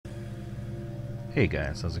Hey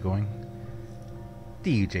guys, how's it going?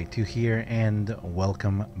 DJ2 here, and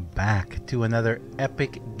welcome back to another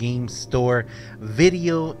Epic Game Store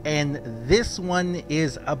video. And this one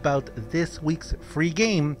is about this week's free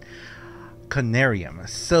game, CONARIUM.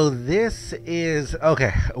 So this is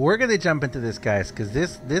okay. We're gonna jump into this, guys, because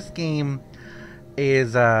this game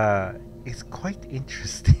is quite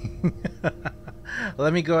interesting.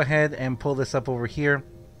 Let me go ahead and pull this up over here,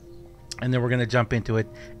 and then we're going to jump into it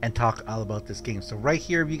and talk all about this game. So right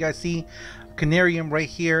here, if you guys see CONARIUM right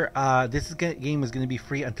here, game is going to be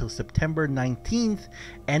free until September 19th,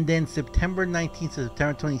 and then September 19th to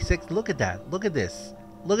September 26th. Look at that. Look at this.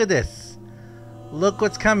 Look at this. Look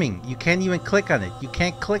what's coming. You can't even click on it. You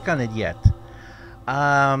can't click on it yet.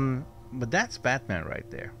 But that's Batman right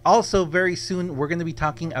there. Also, very soon, we're going to be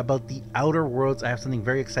talking about the Outer Worlds. I have something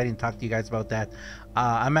very exciting to talk to you guys about that.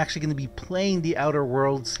 I'm actually going to be playing the Outer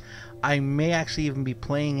Worlds. I may actually even be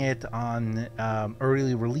playing it on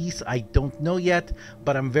early release. I don't know yet,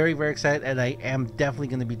 but I'm very, very excited, and I am definitely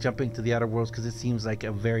going to be jumping to the Outer Worlds because it seems like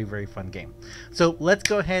a very, very fun game. So let's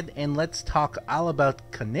go ahead and let's talk all about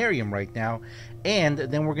CONARIUM right now, and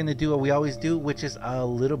then we're going to do what we always do, which is a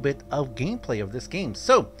little bit of gameplay of this game.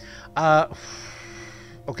 So,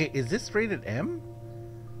 okay, is this rated M?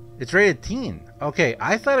 It's rated teen. Okay,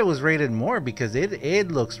 I thought it was rated more because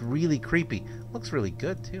it looks really creepy. Looks really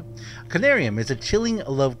good too. CONARIUM is a chilling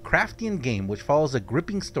Lovecraftian game which follows a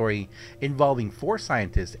gripping story involving 4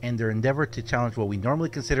 scientists and their endeavor to challenge what we normally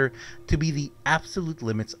consider to be the absolute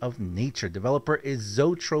limits of nature. Developer is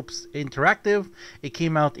Zoetropes Interactive. It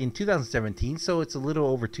came out in 2017, so it's a little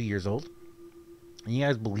over 2 years old. And you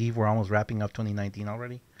guys believe we're almost wrapping up 2019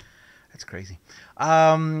 already? That's crazy.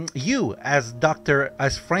 You, as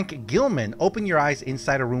Frank Gilman, open your eyes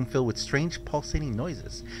inside a room filled with strange pulsating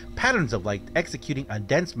noises. Patterns of light executing a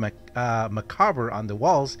dense macabre on the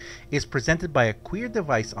walls is presented by a queer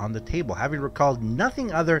device on the table. Having recalled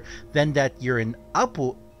nothing other than that you're in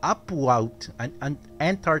Apuaut, an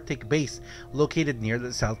Antarctic base located near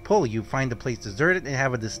the South Pole. You find the place deserted and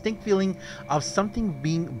have a distinct feeling of something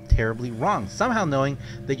being terribly wrong. Somehow knowing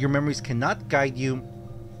that your memories cannot guide you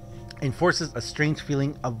enforces a strange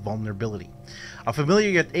feeling of vulnerability. A familiar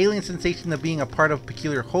yet alien sensation of being a part of a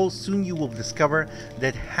peculiar whole. Soon you will discover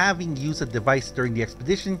that having used a device during the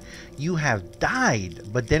expedition, you have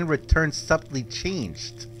died, but then returned subtly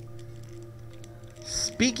changed.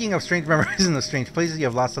 Speaking of strange memories in the strange places, you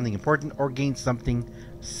have lost something important or gained something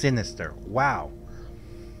sinister. Wow.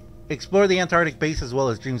 Explore the Antarctic base as well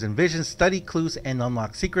as dreams and visions, study clues and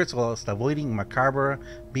unlock secrets whilst avoiding macabre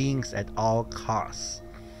beings at all costs.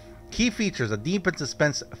 Key features: a deep and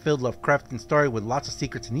suspense-filled Lovecraftian story with lots of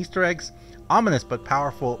secrets and Easter eggs, ominous but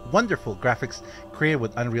powerful, wonderful graphics created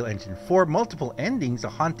with Unreal Engine 4, multiple endings, a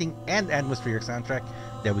haunting and atmospheric soundtrack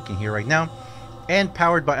that we can hear right now, and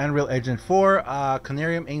powered by Unreal Engine 4.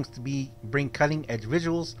 CONARIUM aims to bring cutting-edge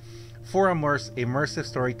visuals for immersive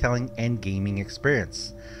storytelling and gaming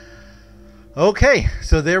experience. Okay,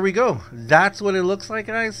 so there we go. That's what it looks like,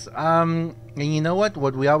 guys. And you know what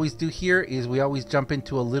we always do here is we always jump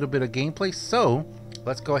into a little bit of gameplay. So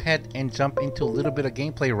let's go ahead and jump into a little bit of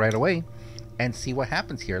gameplay right away and see what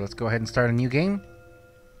happens here. Let's go ahead and start a new game.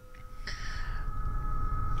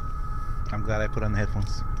 I'm glad I put on the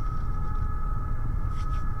headphones.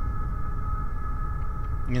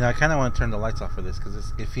 You know, I kind of want to turn the lights off for this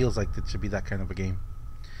because it feels like it should be that kind of a game.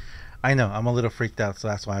 I know, I'm a little freaked out, so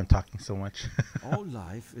that's why I'm talking so much. All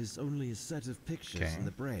life is only a set of pictures in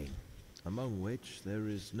the brain, among which there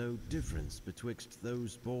is no difference betwixt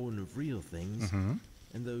those born of real things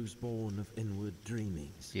and those born of inward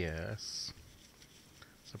dreamings. Yes.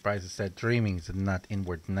 Surprised it said dreamings and not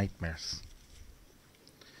inward nightmares.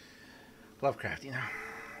 Lovecraft, you know.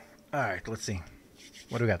 Alright, let's see.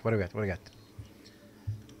 What do we got?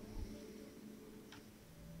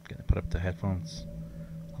 Gonna put up the headphones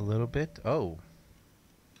a little bit. Oh.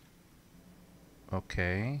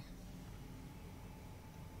 Okay.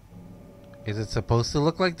 Is it supposed to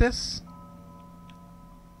look like this?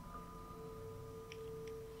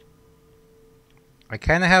 I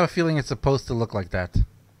kind of have a feeling it's supposed to look like that.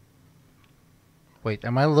 Wait,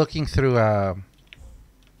 am I looking through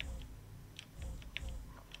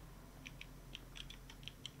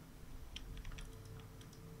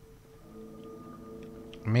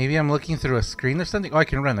maybe I'm looking through a screen or something? Oh, I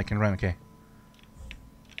can run, okay.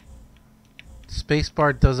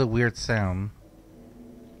 Spacebar does a weird sound.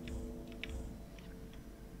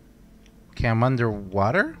 Okay, I'm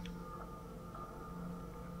underwater?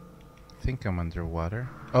 I think I'm underwater.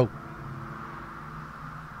 Oh.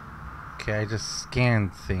 Okay, I just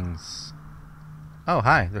scanned things. Oh,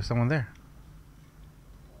 hi, there's someone there.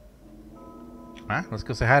 Huh? Let's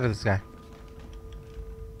go say hi to this guy.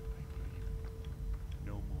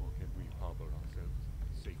 No more can we harbor ourselves on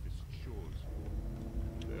the safest shores.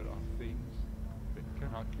 There are things that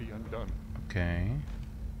cannot be undone. Okay.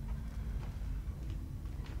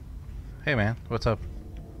 Hey man, what's up?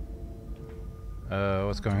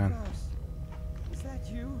 What's going on? Is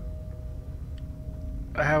that you?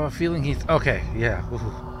 I have a feeling he's okay. Yeah. All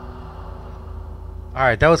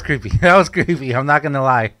right, that was creepy. That was creepy. I'm not gonna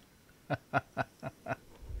lie.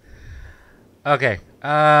 Okay.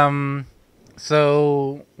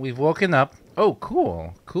 So we've woken up. Oh,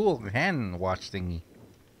 cool. Cool hand watch thingy.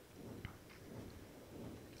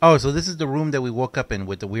 Oh, so this is the room that we woke up in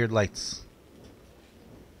with the weird lights.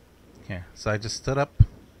 Okay, so I just stood up.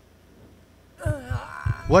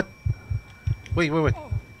 What? Wait. What?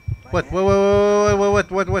 What?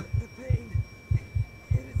 The pain.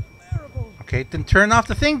 It is unbearable. Okay, then turn off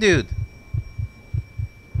the thing, dude.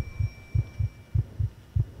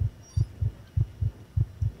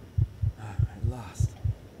 At last.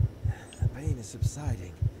 The pain is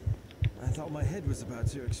subsiding. I thought my head was about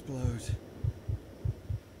to explode.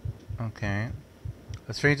 Okay.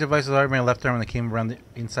 A strange device was already my left arm when it came around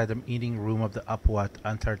inside the meeting room of the Upwat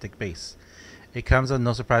Antarctic base. It comes as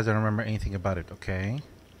no surprise I don't remember anything about it. Okay.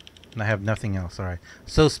 And I have nothing else. Alright.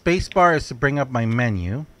 So spacebar is to bring up my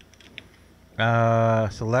menu.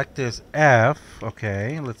 Select this F.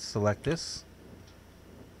 Okay, let's select this.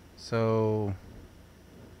 So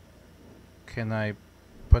can I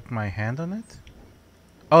put my hand on it?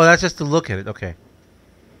 Oh, that's just to look at it. Okay.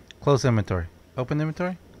 Close inventory. Open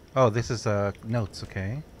inventory? Oh, this is notes.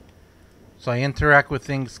 Okay. So I interact with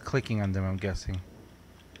things clicking on them, I'm guessing.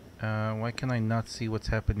 Why can I not see what's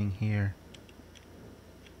happening here?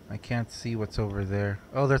 I can't see what's over there.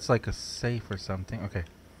 Oh, that's like a safe or something. Okay.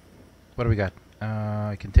 What do we got?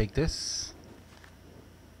 I can take this.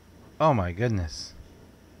 Oh my goodness.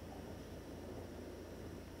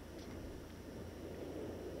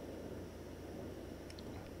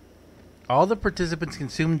 All the participants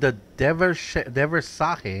consumed the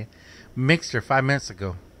Deversahe mixture 5 minutes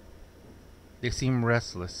ago. They seem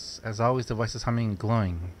restless. As always, the voice is humming and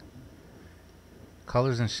glowing.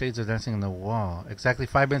 Colors and shades are dancing on the wall. Exactly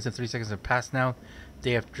 5 minutes and 3 seconds have passed now.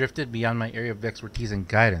 They have drifted beyond my area of expertise and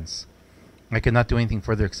guidance. I cannot do anything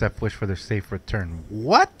further except wish for their safe return.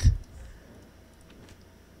 What?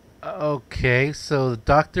 Okay, so the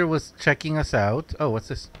doctor was checking us out. Oh, what's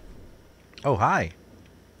this? Oh, hi.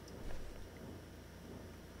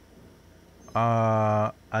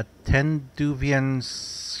 A Tenduvian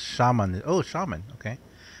shaman. Oh, shaman. Okay.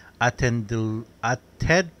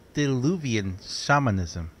 Antediluvian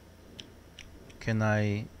shamanism. Can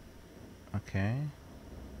I? Okay.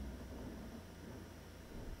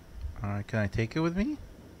 Can I take it with me?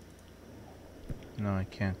 No, I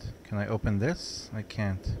can't. Can I open this? I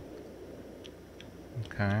can't.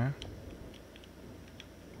 Okay.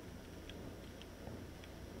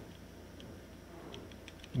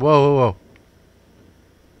 Whoa.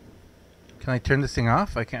 Can I turn this thing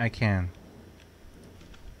off? I can.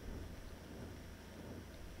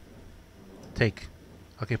 Take.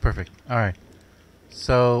 Okay, perfect. Alright.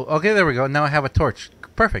 So, okay, there we go. Now I have a torch.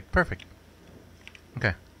 Perfect.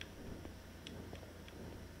 Okay.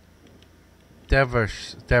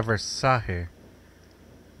 Deversahe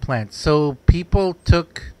plant. So people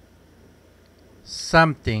took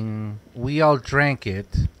something. We all drank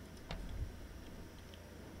it.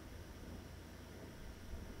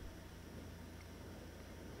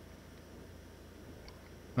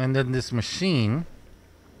 And then this machine.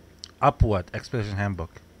 Upwat Expedition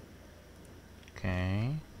Handbook.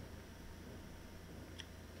 Okay.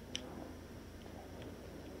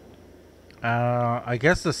 I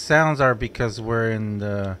guess the sounds are because we're in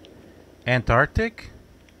the Antarctic.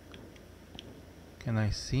 Can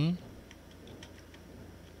I see?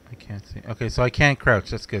 I can't see. Okay, so I can't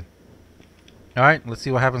crouch. That's good. Alright, let's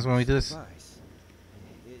see what happens when we do this.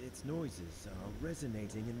 Its noises are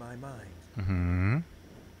resonating in my mind. Mm-hmm.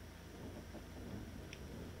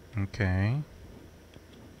 Okay.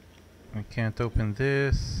 I can't open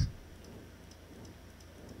this.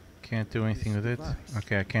 Can't do anything with it.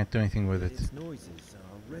 Okay, I can't do anything with it. Its noises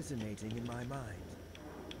are resonating in my mind.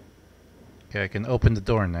 Okay, I can open the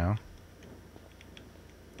door now.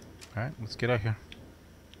 Alright, let's get out here.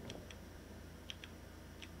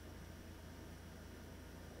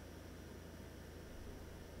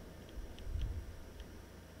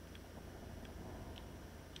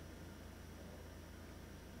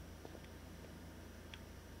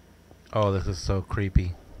 Oh, this is so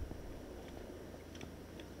creepy.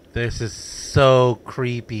 This is so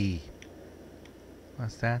creepy.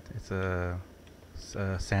 What's that? It's a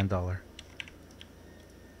sand dollar.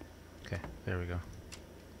 Okay, there we go.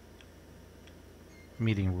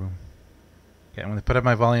 Meeting room. Okay, I'm going to put up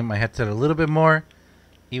my volume, my headset a little bit more,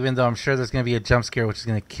 even though I'm sure there's going to be a jump scare which is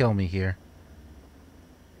going to kill me here.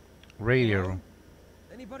 Radio room.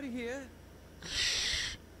 Anybody here?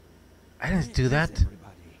 Shh. I didn't do that.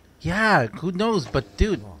 Yeah, who knows, but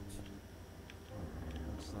dude. Looks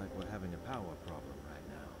like we're having a power problem right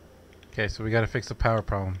now. Okay, so we got to fix the power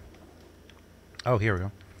problem. Oh, here we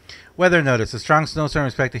go. Weather notice. A strong snowstorm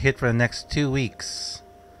is expected to hit for the next 2 weeks.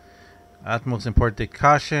 Utmost important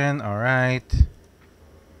caution. Alright.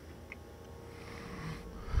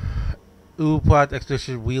 Uquad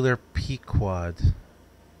Expedition Wheeler Pequod.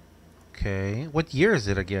 Okay. What year is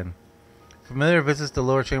it again? Familiar visits the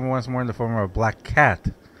lower chamber once more in the form of a black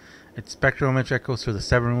cat. Its spectral image echoes through the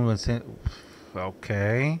 7 rooms.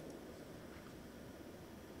 Okay.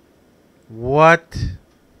 What?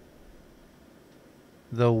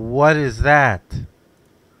 What is that?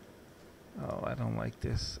 Oh, I don't like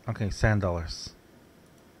this. Okay, sand dollars.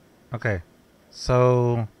 Okay.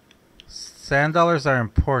 So sand dollars are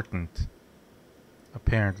important.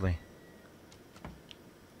 Apparently.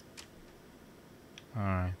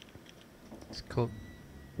 Alright. It's cool.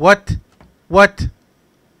 What? What?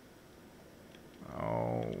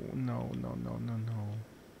 Oh, no.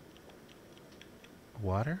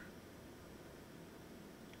 Water?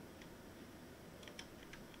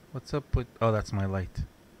 What's up with... Oh, that's my light.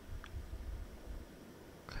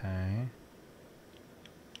 Okay.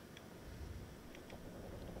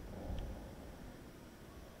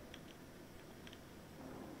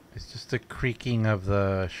 It's just the creaking of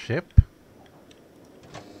the ship.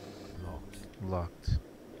 Locked.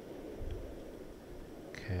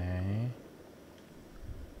 Okay.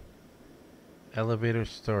 Elevator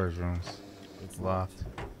storage rooms. It's Locked.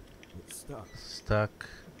 It's stuck. Stuck.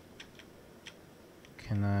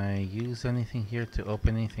 Can I use anything here to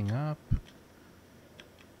open anything up?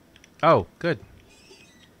 Oh, good.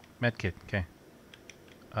 Medkit, okay.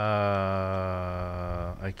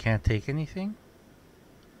 I can't take anything?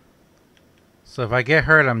 So if I get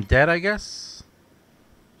hurt, I'm dead, I guess?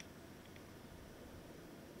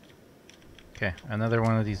 Okay, another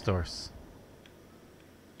one of these doors.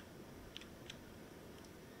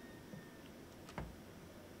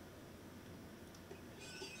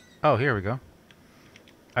 Oh, here we go.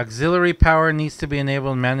 Auxiliary power needs to be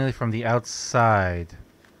enabled manually from the outside.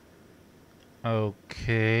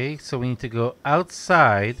 Okay, so we need to go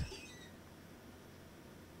outside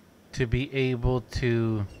to be able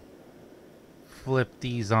to flip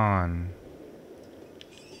these on.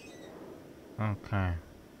 Okay.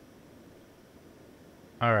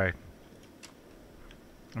 Alright.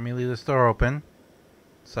 Let me leave this door open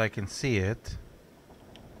so I can see it.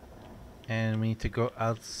 And we need to go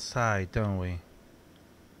outside, don't we?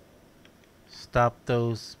 Stop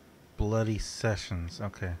those bloody sessions.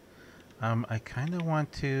 Okay. I kind of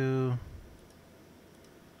want to...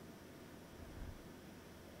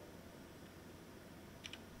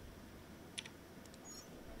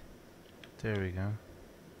 There we go.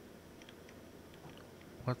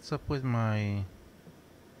 What's up with my...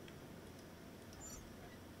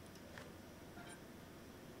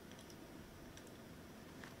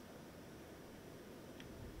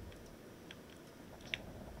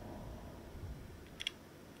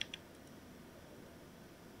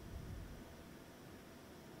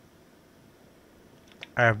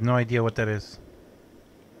 I have no idea what that is.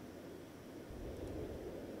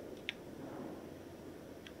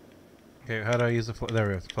 Okay, how do I use the there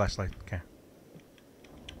we go, flashlight. Okay.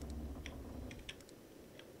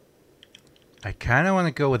 I kind of want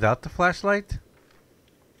to go without the flashlight.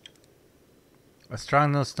 A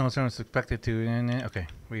strong snowstorm is expected to... Okay,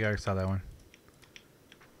 we already saw that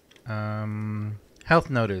one.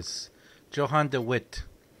 Health notice. Johan DeWitt.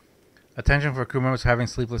 Attention for crew members having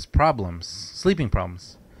sleeping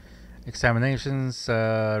problems. Examinations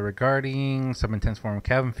regarding some intense form of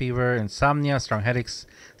cabin fever, insomnia, strong headaches,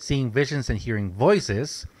 seeing visions and hearing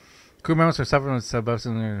voices. Crew members are suffering with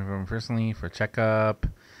substance personally for checkup.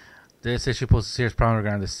 This issue poses a serious problem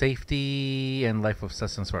regarding the safety and life of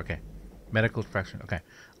sustenance work. Okay. Medical fraction. Okay.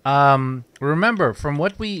 Remember, from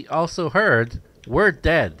what we also heard, we're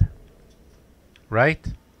dead. Right?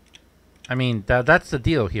 I mean, that's the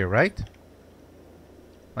deal here, right?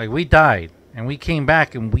 Like, we died, and we came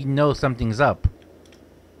back, and we know something's up.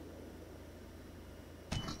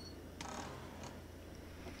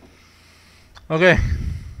 Okay.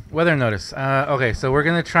 Weather notice. Okay, so we're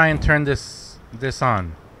going to try and turn this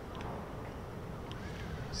on.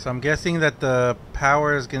 So I'm guessing that the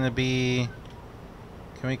power is going to be...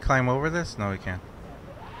 Can we climb over this? No, we can't.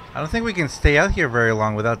 I don't think we can stay out here very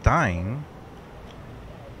long without dying.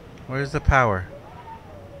 Where's the power?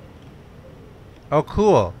 Oh,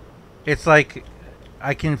 cool. It's like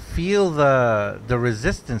I can feel the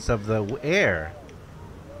resistance of the air.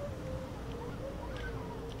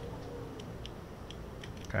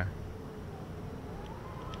 Okay.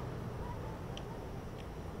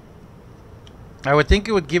 I would think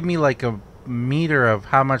it would give me like a meter of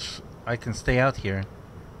how much I can stay out here.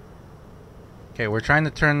 Okay, we're trying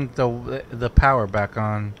to turn the power back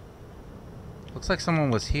on. Looks like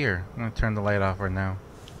someone was here. I'm gonna turn the light off right now.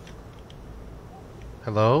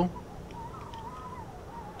 Hello?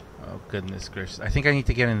 Oh goodness gracious. I think I need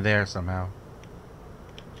to get in there somehow.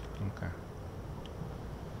 Okay.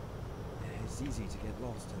 It's easy to get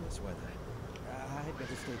lost in this weather. I'd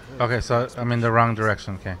better stay close. Okay, so I'm in the wrong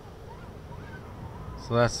direction. Okay.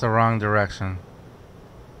 So that's the wrong direction.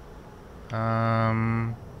 Do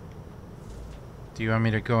you want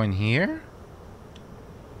me to go in here?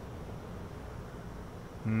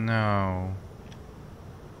 No.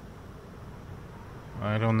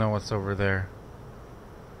 I don't know what's over there.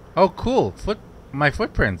 Oh, cool. My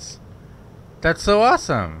footprints. That's so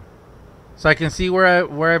awesome. So I can see where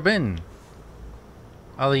I've been.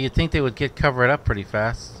 Although you'd think they would get covered up pretty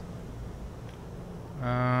fast.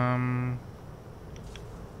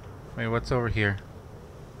 Wait, what's over here?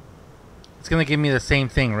 It's gonna give me the same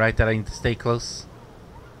thing, right? That I need to stay close.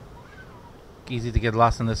 Easy to get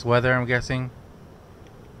lost in this weather, I'm guessing.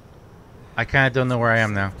 I kind of don't know where I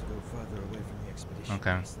am now.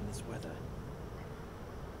 Okay.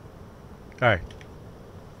 Alright.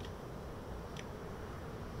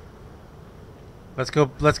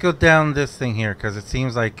 Let's go down this thing here, because it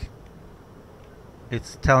seems like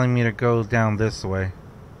it's telling me to go down this way.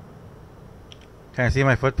 Can I see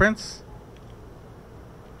my footprints?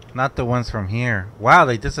 Not the ones from here. Wow,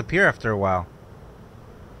 they disappear after a while.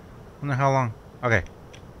 Wonder how long. Okay.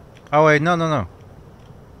 Oh wait, no.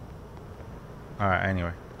 Alright,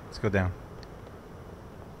 anyway. Let's go down.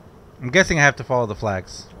 I'm guessing I have to follow the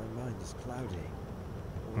flags. My mind is cloudy.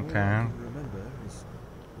 Okay. All I can remember is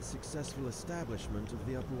the successful establishment of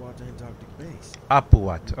the Apuat Antarctic base.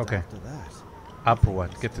 Apuat, okay. After that,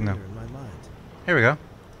 Apuat, good to know. in my mind. Here we go.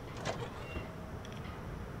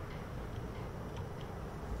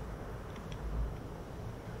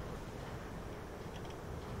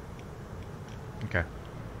 Okay.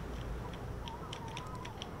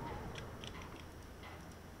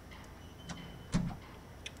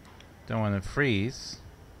 Don't want to freeze.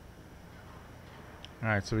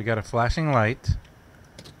 Alright, so we got a flashing light.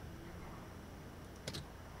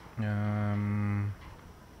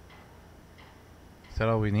 Is that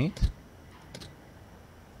all we need?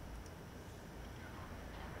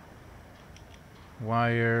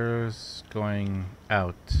 Wires going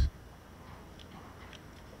out.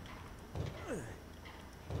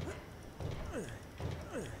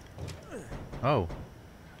 Oh.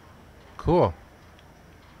 Cool.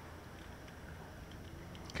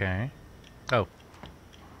 Okay. Oh.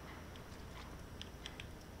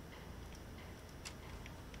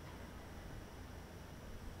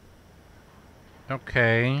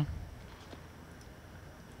 Okay.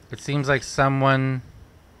 It seems like someone...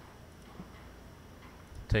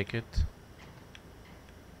 Take it.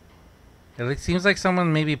 It seems like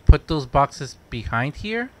someone maybe put those boxes behind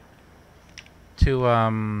here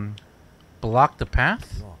to block the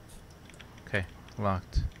path. Locked. Okay,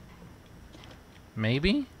 locked.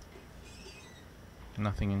 Maybe?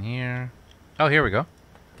 Nothing in here. Oh, here we go.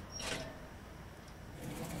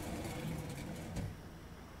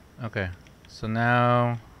 Okay, so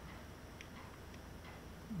now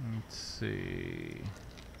let's see.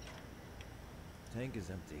 Tank is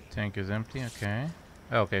empty. Tank is empty, okay.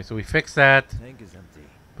 Okay, so we fixed that, Tank is empty.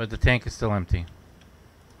 but the tank is still empty.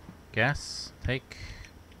 Gas, take.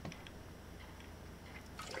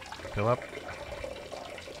 Fill up.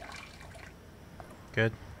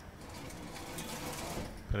 Good.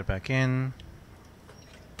 Put it back in.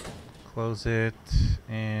 Close it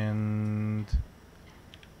and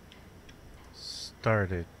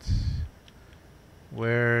start it.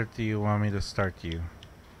 Where do you want me to start you?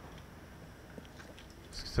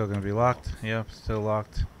 Still gonna be locked? Yep, still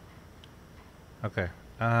locked. Okay.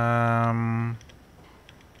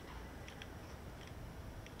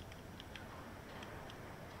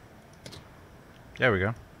 There we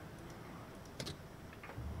go.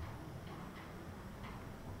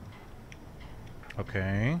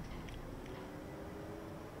 Okay.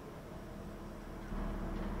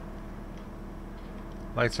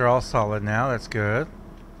 Lights are all solid now, that's good.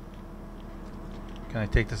 Can I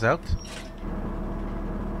take this out?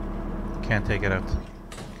 Can't take it out.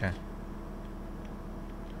 Okay.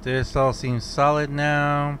 This all seems solid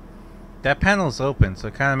now. That panel's open, so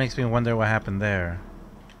it kind of makes me wonder what happened there.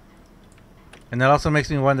 And that also makes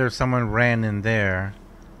me wonder if someone ran in there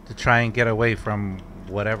to try and get away from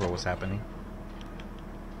whatever was happening.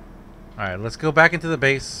 Alright, let's go back into the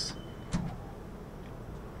base.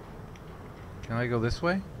 Can I go this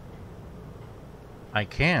way? I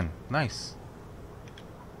can. Nice.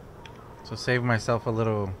 So save myself a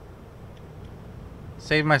little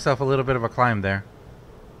bit of a climb there.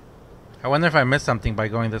 I wonder if I missed something by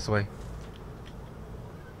going this way.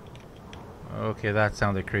 Okay, that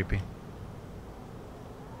sounded creepy.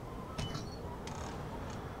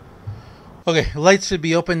 Okay, lights should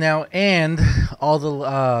be open now, and all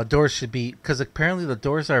the doors should be, because apparently the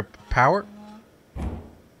doors are power.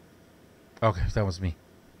 Okay, that was me.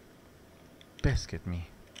 Biscuit me.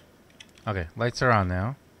 Okay, lights are on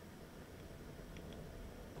now.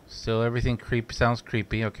 Still everything sounds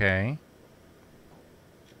creepy, okay.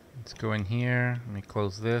 Let's go in here. Let me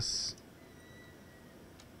close this.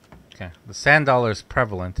 Okay, the sand dollar is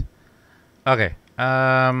prevalent. Okay,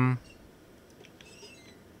 auxiliary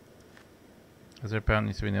power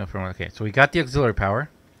needs to be nailed from. Okay, so we got the auxiliary power.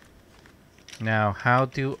 Now, how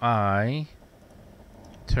do I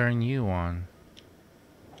turn you on?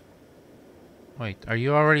 Wait, are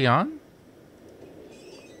you already on?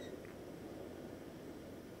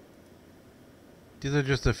 These are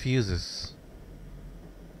just the fuses.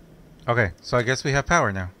 Okay, so I guess we have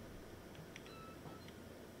power now.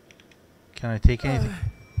 Can I take anything?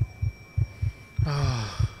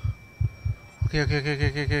 Oh.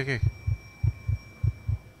 Okay.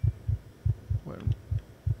 What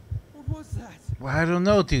was that? Well, I don't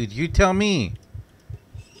know, dude. You tell me.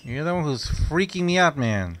 You're the one who's freaking me out,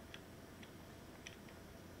 man.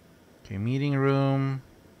 Okay, meeting room.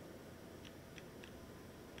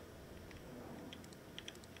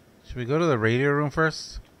 Should we go to the radio room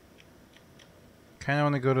first? Kind of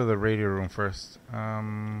want to go to the radio room first.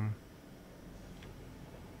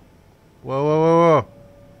 Whoa.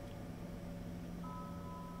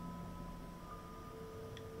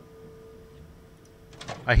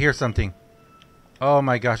 I hear something. Oh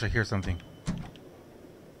my gosh, I hear something.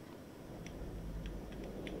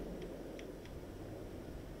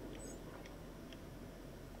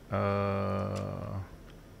 Gonna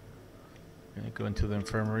go into the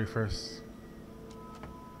infirmary first.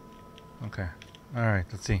 Okay. Alright,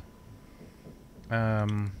 let's see.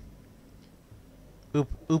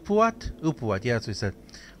 Upuat? Upuat, yeah, that's what he said.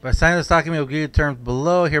 By signing this document, we'll agree to terms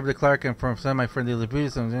below. Here, the clerk and from my friend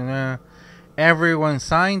the everyone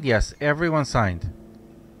signed? Yes, everyone signed.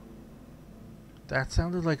 That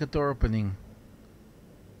sounded like a door opening.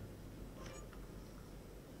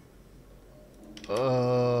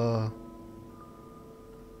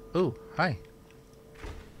 Oh, hi.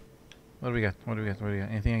 What do we got?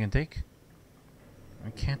 Anything I can take? I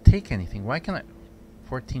can't take anything. Why can't I?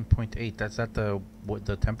 14.8. That's at the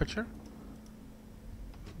temperature?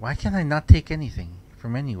 Why can I not take anything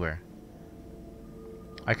from anywhere?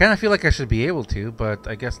 I kind of feel like I should be able to, but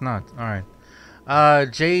I guess not. Alright.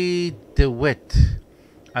 J. DeWitt.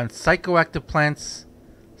 On psychoactive plants,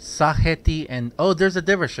 Saheti, and... Oh, there's a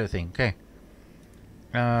Divisher thing. Okay.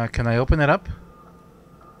 Can I open it up?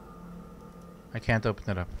 I can't open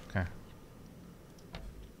it up. Okay.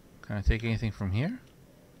 Can I take anything from here?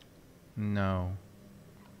 No.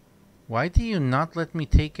 Why do you not let me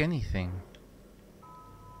take anything?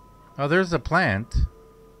 Oh, there's a plant.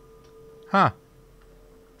 Huh.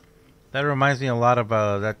 That reminds me a lot of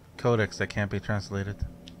that codex that can't be translated.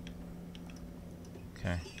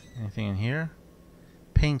 Okay. Anything in here?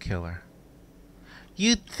 Painkiller.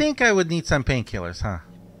 You'd think I would need some painkillers, huh?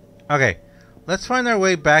 Okay. Let's find our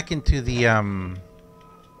way back into the,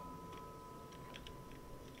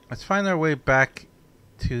 Let's find our way back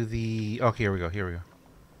to the... Oh, here we go.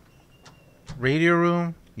 Radio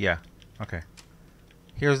room? Yeah. Okay.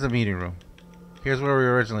 Here's the meeting room. Here's where we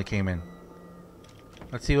originally came in.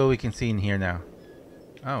 Let's see what we can see in here now.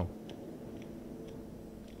 Oh.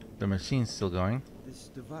 The machine's still going. This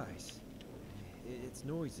device, its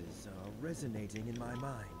noises are resonating in my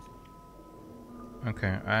mind.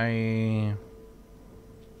 Okay, I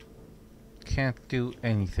can't do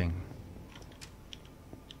anything.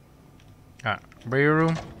 Radio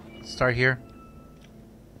room. Start here.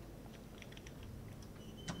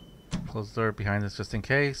 Close the door behind us just in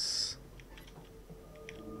case.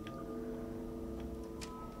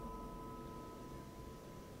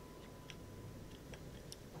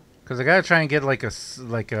 Because I gotta try and get like a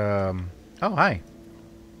oh, hi.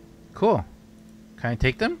 Cool. Can I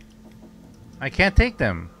take them? I can't take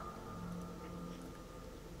them.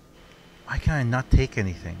 Why can I not take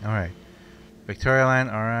anything? Alright. Victoria Land,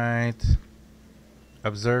 alright.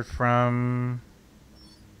 Observed from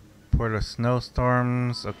port of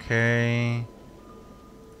snowstorms. Okay.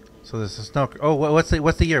 So there's a snow. Oh, what's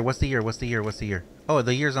the year? What's the year? What's the year? What's the year? Oh,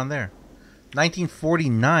 the year's on there.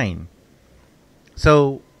 1949.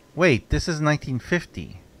 So wait, this is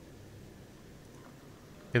 1950.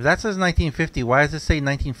 If that says 1950, why does it say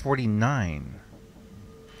 1949?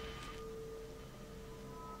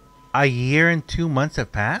 A year and 2 months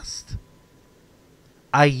have passed?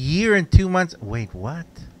 A year and 2 months? Wait, what?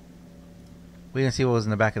 We didn't see what was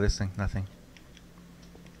in the back of this thing. Nothing.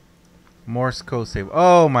 Morse code save.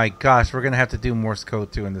 Oh my gosh, we're going to have to do Morse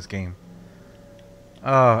code too in this game.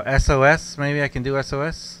 Oh, SOS? Maybe I can do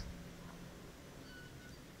SOS?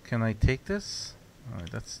 Can I take this? Oh,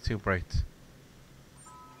 that's too bright.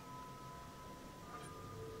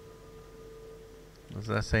 Does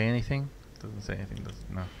that say anything? Doesn't say anything, does it?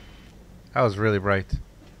 No. That was really bright.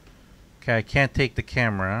 Okay, I can't take the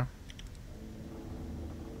camera.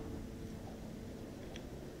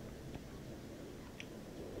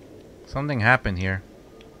 Something happened here.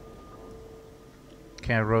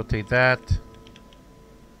 Can't rotate that.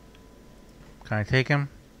 Can I take him?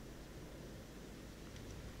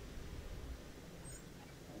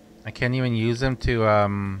 I can't even use him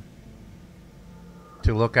to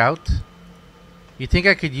look out. You think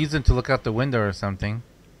I could use him to look out the window or something?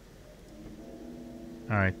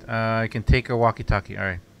 Alright, I can take a walkie-talkie.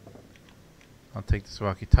 Alright. I'll take this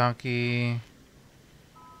walkie-talkie.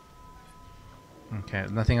 Okay,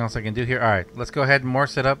 nothing else I can do here. Alright, let's go ahead and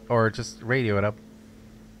Morse it up, or just radio it up.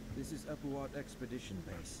 This is Upward Expedition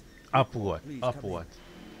Base. Upward. Please Upward.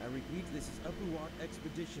 I repeat, this is Upward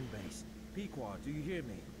Expedition Base. Pequod, do you hear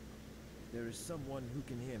me? There is someone who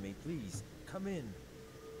can hear me. Please, come in.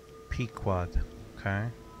 Pequod. Okay.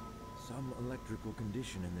 Some electrical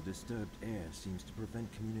condition in the disturbed air seems to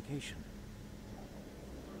prevent communication.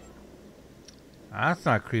 That's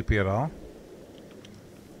not creepy at all.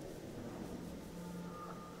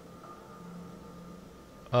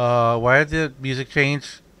 Why did the music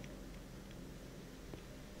change?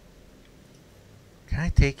 Can I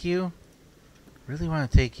take you? Really want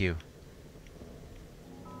to take you.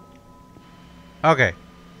 Okay.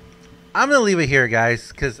 I'm going to leave it here, guys,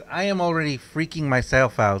 because I am already freaking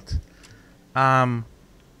myself out. Oh,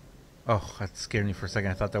 that scared me for a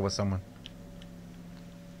second. I thought that was someone.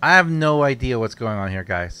 I have no idea what's going on here,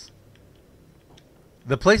 guys.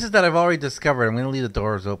 The places that I've already discovered, I'm going to leave the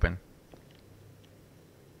doors open.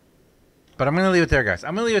 But I'm going to leave it there, guys.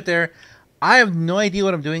 I'm going to leave it there. I have no idea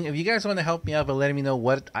what I'm doing. If you guys want to help me out by letting me know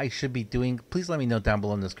what I should be doing, please let me know down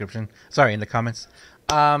below in the description. Sorry, in the comments.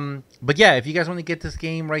 But yeah, if you guys want to get this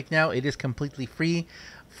game right now, it is completely free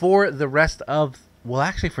for the rest of, well,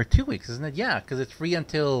 actually for 2 weeks, isn't it? Yeah, because it's free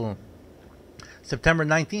until September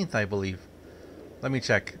 19th, I believe. Let me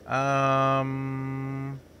check.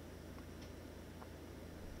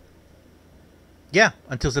 Yeah,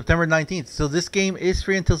 until September 19th. So this game is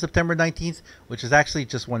free until September 19th, which is actually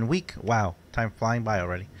just 1 week. Wow, time flying by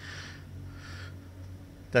already.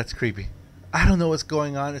 That's creepy. I don't know what's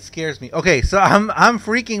going on. It scares me. Okay, so I'm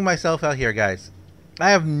freaking myself out here, guys. I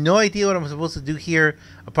have no idea what I'm supposed to do here,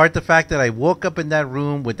 apart the fact that I woke up in that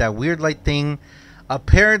room with that weird light thing.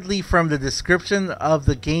 Apparently, from the description of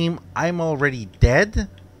the game, I'm already dead,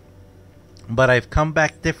 but I've come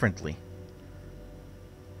back differently.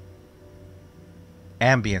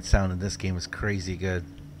 Ambient sound in this game is crazy good.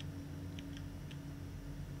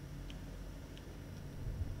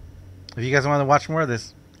 If you guys want to watch more of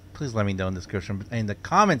this, please let me know in the description, in the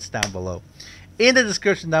comments down below. In the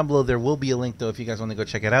description down below, there will be a link, though, if you guys want to go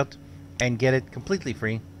check it out and get it completely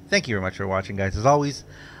free. Thank you very much for watching, guys. As always,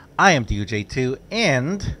 I am DUJ2,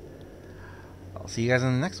 and I'll see you guys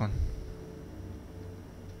in the next one.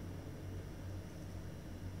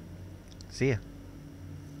 See ya.